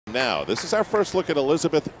Now, this is our first look at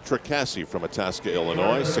Elizabeth Tricase from Itasca,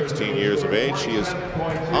 Illinois, 16 years of age. She is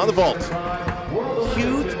on the vault.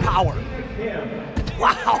 Huge power.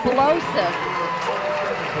 Wow. Explosive.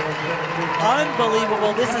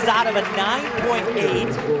 Unbelievable. This is out of a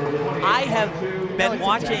 9.8. I have been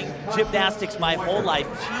watching gymnastics my whole life.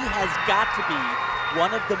 She has got to be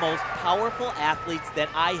one of the most powerful athletes that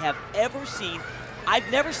I have ever seen.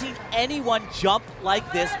 I've never seen anyone jump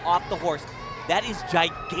like this off the horse. That is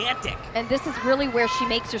gigantic. And this is really where she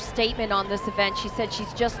makes her statement on this event. She said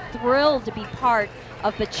she's just thrilled to be part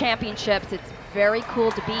of the championships. It's very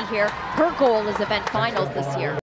cool to be here. Her goal is event finals this year.